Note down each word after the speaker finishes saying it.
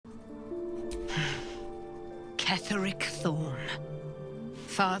Ketheric Thorn,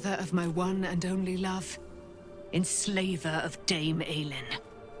 father of my one and only love, enslaver of Dame Aylin.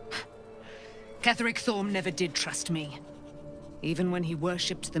 Ketheric Thorn never did trust me, even when he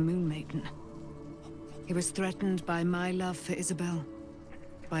worshipped the Moon Maiden. He was threatened by my love for Isabel,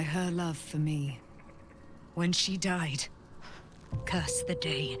 by her love for me. When she died, curse the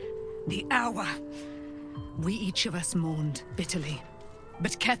day, the hour, we each of us mourned bitterly.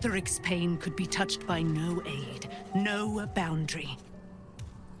 But Ketheric's pain could be touched by no aid, no boundary.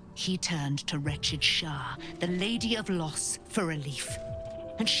 He turned to wretched Shah, the Lady of Loss, for relief.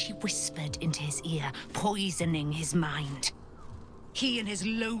 And she whispered into his ear, poisoning his mind. He and his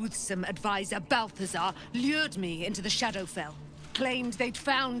loathsome advisor, Balthazar, lured me into the Shadowfell, claimed they'd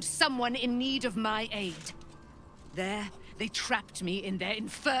found someone in need of my aid. There, they trapped me in their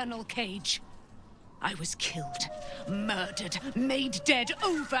infernal cage. I was killed, murdered, made dead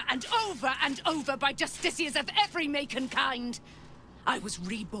over and over and over by justiciars of every make and kind. I was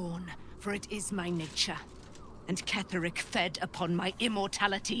reborn, for it is my nature. And Ketheric fed upon my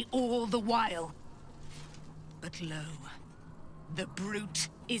immortality all the while. But lo, the brute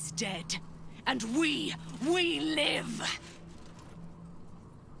is dead, and we live!